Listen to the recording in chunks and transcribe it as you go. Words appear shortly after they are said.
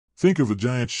Think of a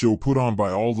giant show put on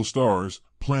by all the stars,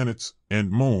 planets,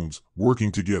 and moons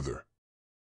working together.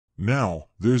 Now,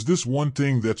 there's this one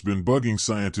thing that's been bugging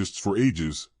scientists for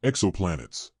ages: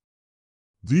 exoplanets.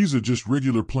 These are just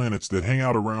regular planets that hang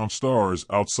out around stars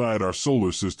outside our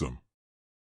solar system.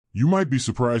 You might be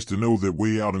surprised to know that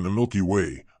way out in the Milky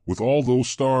Way, with all those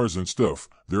stars and stuff,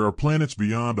 there are planets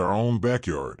beyond our own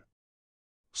backyard.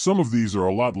 Some of these are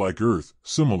a lot like Earth,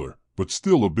 similar, but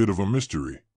still a bit of a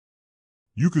mystery.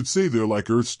 You could say they're like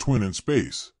Earth's twin in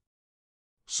space.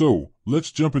 So,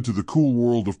 let's jump into the cool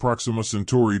world of Proxima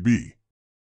Centauri b.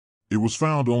 It was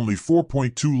found only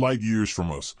 4.2 light-years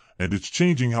from us, and it's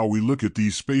changing how we look at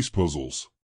these space puzzles.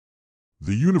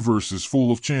 The universe is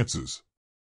full of chances.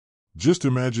 Just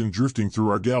imagine drifting through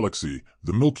our galaxy,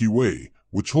 the Milky Way,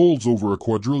 which holds over a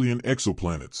quadrillion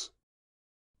exoplanets.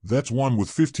 That's one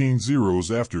with 15 zeros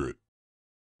after it.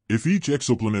 If each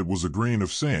exoplanet was a grain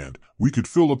of sand, we could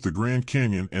fill up the Grand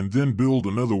Canyon and then build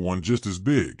another one just as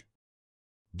big.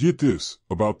 Get this,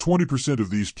 about 20% of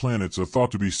these planets are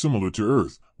thought to be similar to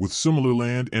Earth, with similar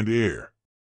land and air.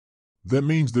 That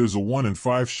means there's a 1 in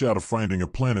 5 shot of finding a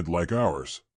planet like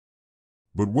ours.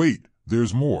 But wait,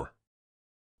 there's more.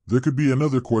 There could be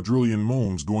another quadrillion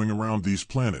moons going around these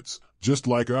planets, just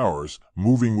like ours,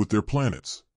 moving with their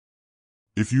planets.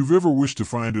 If you've ever wished to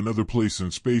find another place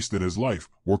in space that has life,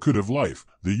 or could have life,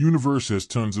 the universe has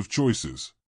tons of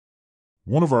choices.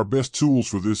 One of our best tools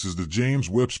for this is the James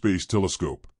Webb Space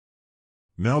Telescope.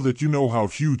 Now that you know how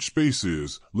huge space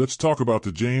is, let's talk about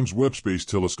the James Webb Space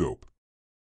Telescope.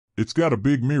 It's got a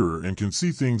big mirror and can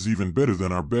see things even better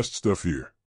than our best stuff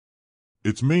here.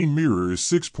 Its main mirror is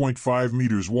 6.5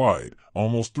 meters wide,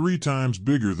 almost 3 times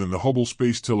bigger than the Hubble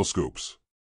Space Telescopes.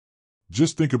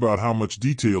 Just think about how much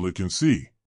detail it can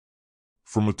see.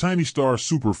 From a tiny star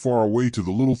super far away to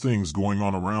the little things going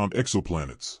on around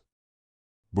exoplanets.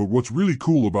 But what's really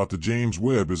cool about the James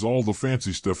Webb is all the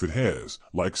fancy stuff it has,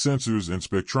 like sensors and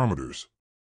spectrometers.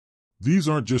 These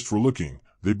aren't just for looking,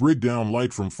 they break down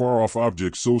light from far-off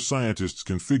objects so scientists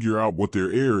can figure out what their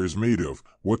air is made of,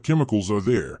 what chemicals are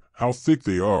there, how thick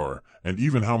they are, and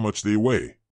even how much they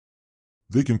weigh.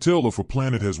 They can tell if a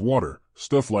planet has water,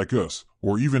 stuff like us,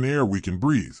 or even air we can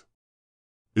breathe.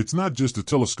 It's not just a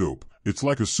telescope, it's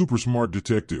like a super smart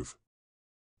detective.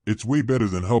 It's way better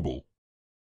than Hubble.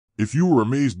 If you were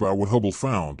amazed by what Hubble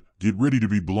found, get ready to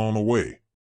be blown away.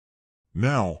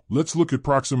 Now, let's look at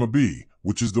Proxima b,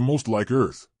 which is the most like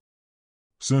Earth.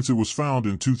 Since it was found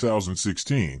in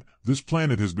 2016, this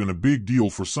planet has been a big deal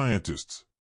for scientists.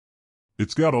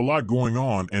 It's got a lot going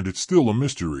on and it's still a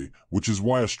mystery, which is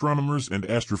why astronomers and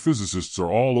astrophysicists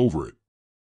are all over it.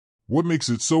 What makes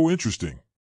it so interesting?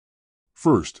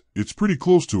 First, it's pretty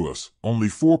close to us, only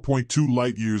 4.2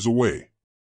 light-years away.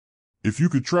 If you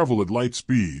could travel at light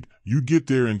speed, you'd get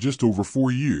there in just over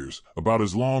 4 years, about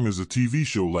as long as a TV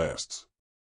show lasts.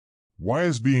 Why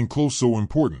is being close so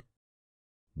important?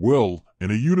 Well,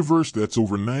 in a universe that's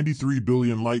over 93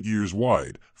 billion light-years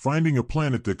wide, finding a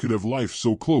planet that could have life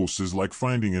so close is like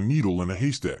finding a needle in a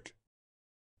haystack.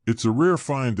 It's a rare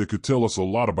find that could tell us a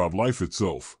lot about life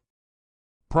itself.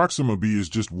 Proxima b is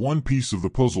just one piece of the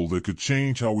puzzle that could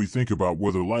change how we think about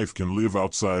whether life can live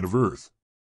outside of Earth.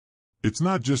 It's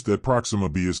not just that Proxima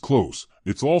b is close,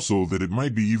 it's also that it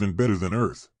might be even better than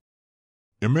Earth.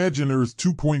 Imagine Earth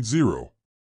 2.0.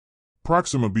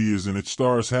 Proxima b is in its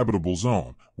star's habitable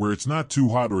zone, where it's not too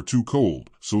hot or too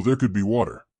cold, so there could be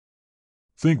water.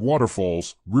 Think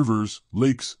waterfalls, rivers,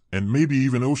 lakes, and maybe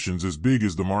even oceans as big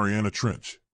as the Mariana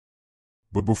Trench.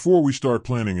 But before we start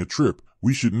planning a trip,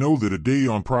 we should know that a day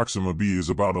on Proxima b is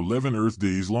about 11 Earth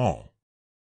days long.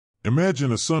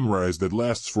 Imagine a sunrise that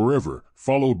lasts forever,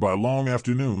 followed by long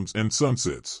afternoons and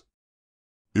sunsets.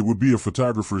 It would be a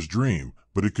photographer's dream,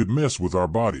 but it could mess with our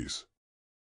bodies.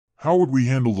 How would we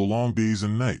handle the long days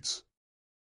and nights?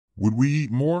 Would we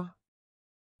eat more?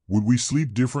 Would we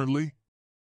sleep differently?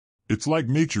 It's like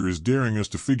nature is daring us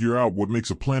to figure out what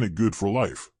makes a planet good for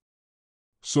life.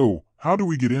 So, how do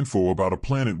we get info about a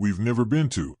planet we've never been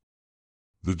to?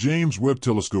 The James Webb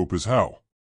Telescope is how.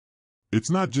 It's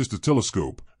not just a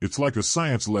telescope, it's like a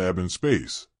science lab in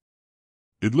space.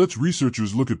 It lets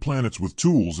researchers look at planets with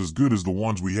tools as good as the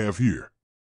ones we have here.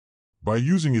 By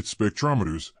using its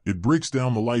spectrometers, it breaks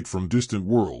down the light from distant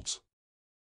worlds.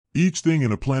 Each thing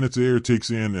in a planet's air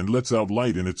takes in and lets out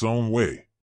light in its own way.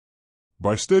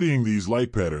 By studying these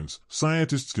light patterns,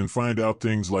 scientists can find out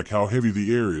things like how heavy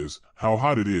the air is, how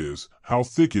hot it is, how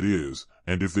thick it is,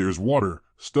 and if there's water,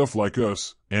 stuff like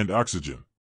us, and oxygen.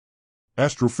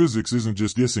 Astrophysics isn't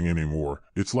just guessing anymore,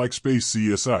 it's like space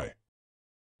CSI.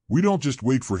 We don't just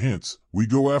wait for hints, we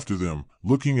go after them,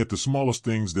 looking at the smallest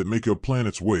things that make up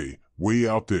planets way, way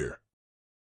out there.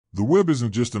 The Webb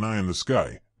isn't just an eye in the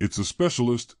sky, it's a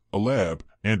specialist, a lab,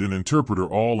 and an interpreter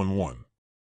all in one.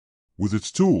 With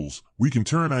its tools, we can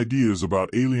turn ideas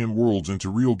about alien worlds into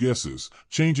real guesses,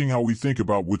 changing how we think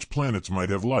about which planets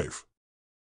might have life.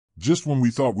 Just when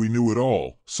we thought we knew it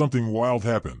all, something wild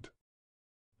happened.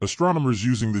 Astronomers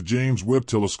using the James Webb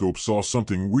Telescope saw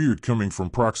something weird coming from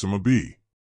Proxima b.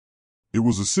 It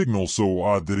was a signal so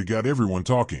odd that it got everyone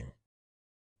talking.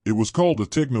 It was called a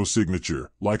technosignature,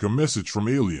 like a message from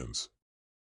aliens.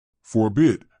 For a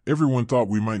bit, everyone thought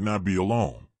we might not be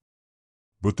alone.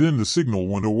 But then the signal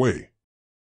went away.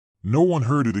 No one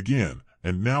heard it again,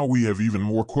 and now we have even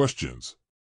more questions.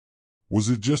 Was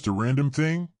it just a random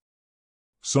thing?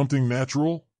 Something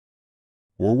natural?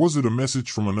 Or was it a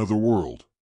message from another world?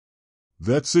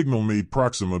 That signal made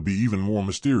Proxima be even more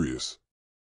mysterious.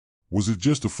 Was it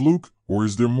just a fluke, or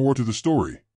is there more to the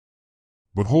story?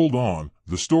 But hold on,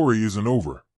 the story isn't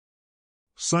over.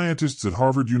 Scientists at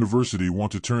Harvard University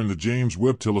want to turn the James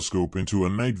Webb Telescope into a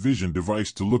night vision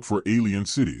device to look for alien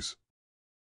cities.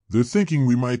 They're thinking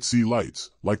we might see lights,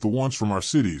 like the ones from our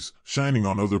cities, shining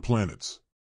on other planets.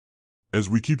 As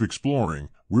we keep exploring,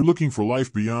 we're looking for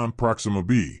life beyond Proxima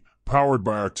b, powered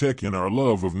by our tech and our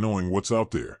love of knowing what's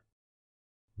out there.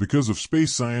 Because of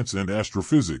space science and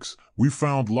astrophysics, we've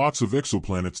found lots of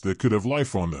exoplanets that could have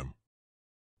life on them.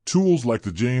 Tools like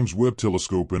the James Webb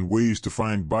Telescope and ways to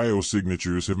find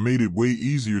biosignatures have made it way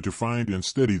easier to find and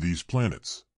study these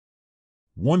planets.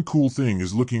 One cool thing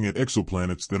is looking at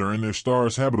exoplanets that are in their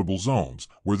stars' habitable zones,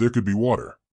 where there could be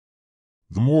water.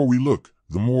 The more we look,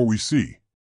 the more we see.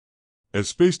 As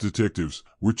space detectives,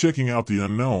 we're checking out the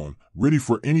unknown, ready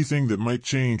for anything that might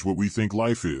change what we think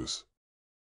life is.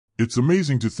 It's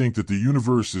amazing to think that the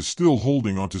universe is still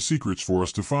holding on to secrets for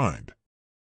us to find.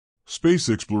 Space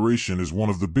exploration is one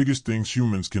of the biggest things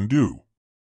humans can do.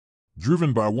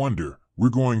 Driven by wonder, we're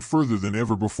going further than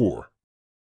ever before.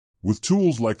 With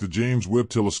tools like the James Webb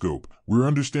Telescope, we're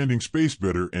understanding space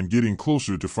better and getting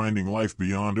closer to finding life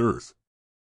beyond Earth.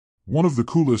 One of the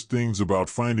coolest things about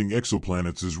finding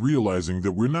exoplanets is realizing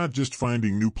that we're not just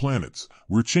finding new planets,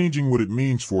 we're changing what it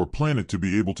means for a planet to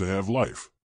be able to have life.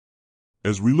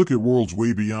 As we look at worlds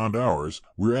way beyond ours,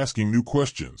 we're asking new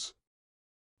questions.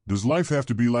 Does life have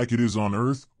to be like it is on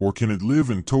Earth, or can it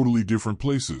live in totally different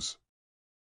places?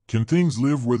 Can things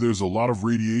live where there's a lot of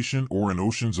radiation or in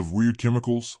oceans of weird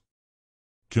chemicals?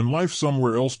 Can life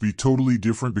somewhere else be totally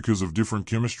different because of different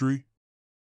chemistry?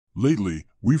 Lately,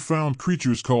 we've found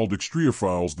creatures called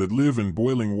extreophiles that live in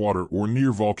boiling water or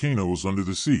near volcanoes under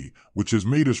the sea, which has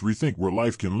made us rethink where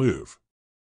life can live.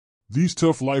 These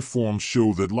tough life forms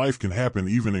show that life can happen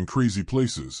even in crazy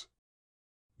places.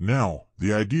 Now,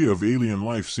 the idea of alien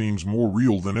life seems more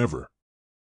real than ever.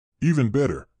 Even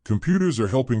better, computers are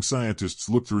helping scientists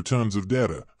look through tons of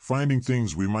data, finding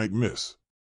things we might miss.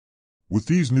 With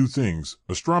these new things,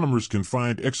 astronomers can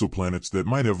find exoplanets that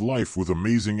might have life with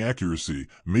amazing accuracy,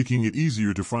 making it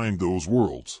easier to find those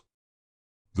worlds.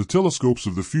 The telescopes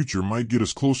of the future might get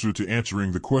us closer to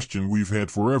answering the question we've had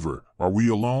forever: are we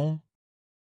alone?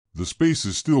 The space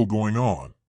is still going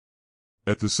on.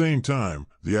 At the same time,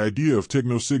 the idea of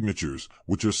technosignatures,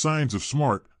 which are signs of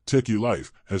smart, techie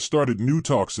life, has started new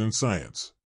talks in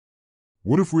science.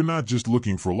 What if we're not just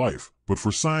looking for life, but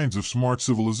for signs of smart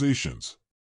civilizations?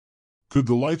 Could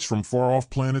the lights from far-off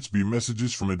planets be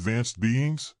messages from advanced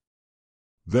beings?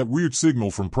 That weird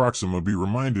signal from Proxima b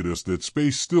reminded us that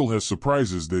space still has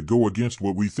surprises that go against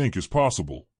what we think is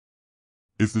possible.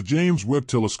 If the James Webb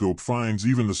Telescope finds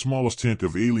even the smallest hint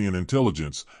of alien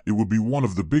intelligence, it would be one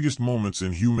of the biggest moments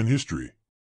in human history.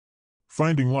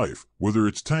 Finding life, whether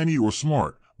it's tiny or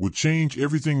smart, would change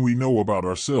everything we know about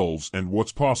ourselves and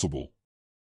what's possible.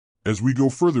 As we go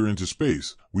further into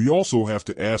space, we also have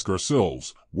to ask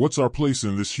ourselves, what's our place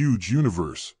in this huge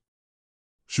universe?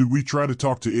 Should we try to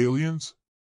talk to aliens?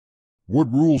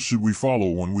 What rules should we follow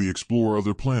when we explore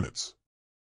other planets?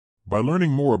 By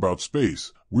learning more about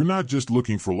space, we're not just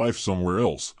looking for life somewhere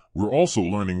else, we're also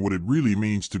learning what it really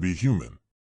means to be human.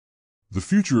 The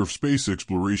future of space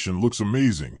exploration looks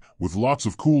amazing, with lots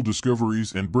of cool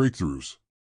discoveries and breakthroughs.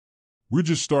 We're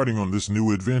just starting on this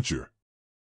new adventure.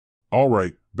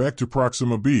 Alright, back to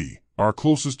Proxima b, our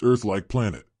closest Earth-like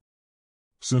planet.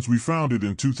 Since we found it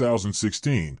in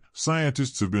 2016,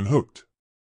 scientists have been hooked.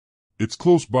 It's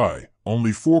close by,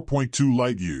 only 4.2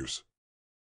 light-years.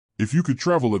 If you could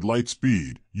travel at light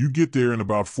speed, you'd get there in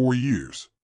about 4 years.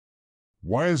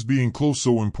 Why is being close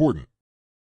so important?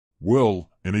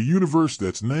 Well, in a universe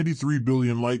that's 93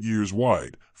 billion light-years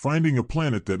wide, finding a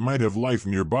planet that might have life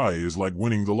nearby is like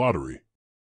winning the lottery.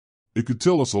 It could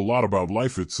tell us a lot about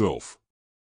life itself.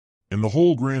 In the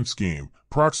whole grand scheme,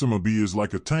 Proxima b is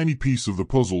like a tiny piece of the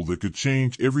puzzle that could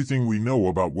change everything we know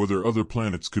about whether other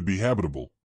planets could be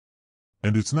habitable.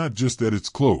 And it's not just that it's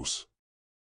close.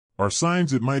 Are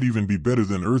signs it might even be better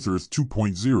than Earth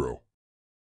 2.0.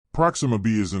 Proxima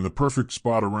b is in the perfect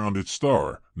spot around its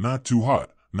star, not too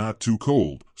hot, not too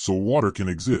cold, so water can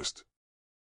exist.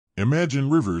 Imagine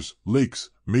rivers, lakes,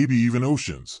 maybe even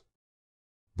oceans.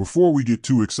 Before we get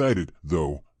too excited,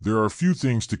 though, there are a few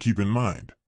things to keep in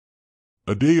mind.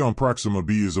 A day on Proxima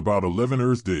b is about 11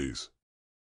 Earth days.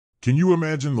 Can you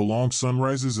imagine the long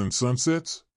sunrises and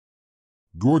sunsets?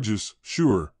 Gorgeous,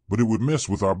 sure, but it would mess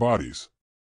with our bodies.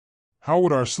 How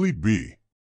would our sleep be?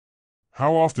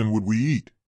 How often would we eat?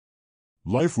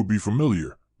 Life would be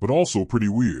familiar, but also pretty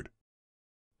weird.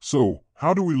 So,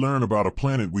 how do we learn about a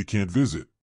planet we can't visit?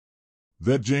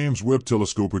 That James Webb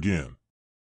Telescope again.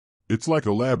 It's like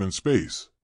a lab in space.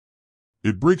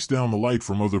 It breaks down the light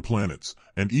from other planets,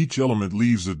 and each element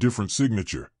leaves a different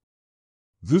signature.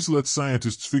 This lets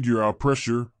scientists figure out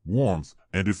pressure, warmth,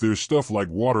 and if there's stuff like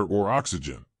water or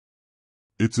oxygen.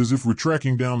 It's as if we're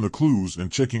tracking down the clues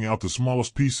and checking out the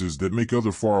smallest pieces that make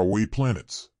other faraway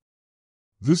planets.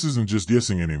 This isn't just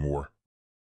guessing anymore.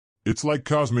 It's like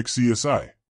cosmic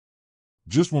CSI.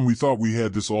 Just when we thought we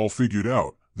had this all figured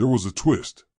out, there was a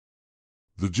twist.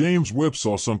 The James Webb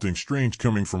saw something strange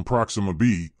coming from Proxima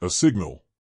b, a signal.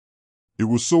 It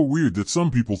was so weird that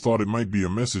some people thought it might be a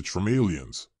message from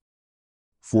aliens.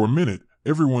 For a minute,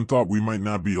 everyone thought we might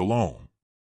not be alone.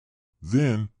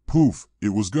 Then, poof, it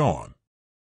was gone.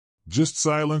 Just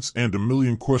silence and a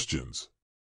million questions.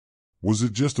 Was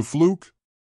it just a fluke?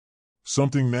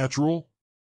 Something natural?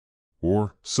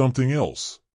 Or something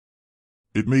else?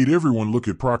 It made everyone look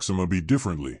at Proxima b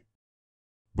differently.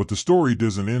 But the story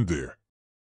doesn't end there.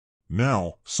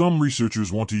 Now, some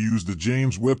researchers want to use the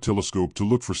James Webb Telescope to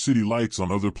look for city lights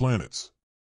on other planets.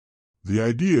 The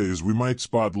idea is we might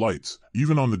spot lights,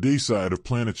 even on the day side of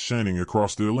planets shining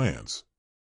across their lands.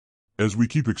 As we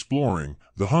keep exploring,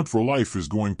 the hunt for life is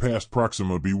going past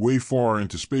Proxima b way far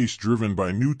into space, driven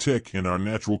by new tech and our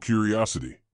natural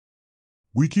curiosity.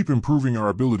 We keep improving our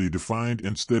ability to find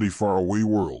and study faraway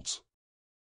worlds.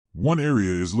 One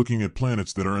area is looking at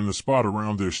planets that are in the spot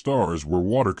around their stars where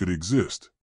water could exist.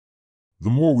 The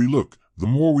more we look, the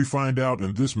more we find out,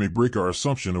 and this may break our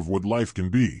assumption of what life can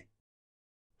be.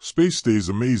 Space stays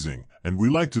amazing, and we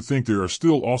like to think there are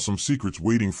still awesome secrets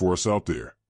waiting for us out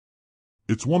there.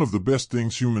 It's one of the best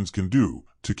things humans can do,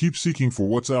 to keep seeking for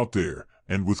what's out there,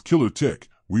 and with killer tech,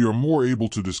 we are more able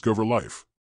to discover life.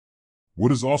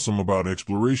 What is awesome about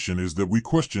exploration is that we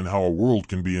question how a world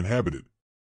can be inhabited.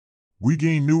 We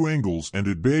gain new angles, and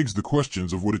it begs the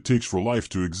questions of what it takes for life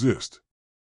to exist.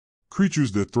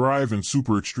 Creatures that thrive in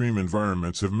super extreme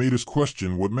environments have made us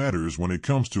question what matters when it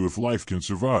comes to if life can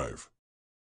survive.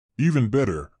 Even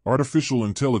better, artificial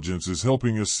intelligence is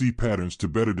helping us see patterns to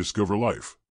better discover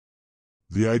life.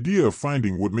 The idea of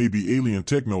finding what may be alien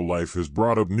techno-life has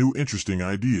brought up new interesting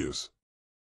ideas.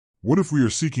 What if we are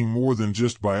seeking more than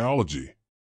just biology?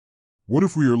 What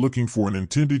if we are looking for an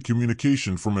intended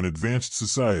communication from an advanced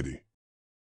society?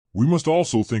 We must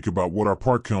also think about what our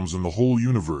part comes in the whole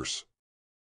universe.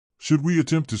 Should we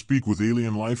attempt to speak with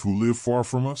alien life who live far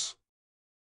from us?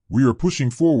 We are pushing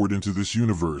forward into this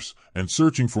universe and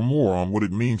searching for more on what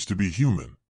it means to be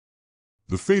human.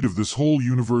 The fate of this whole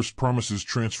universe promises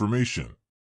transformation.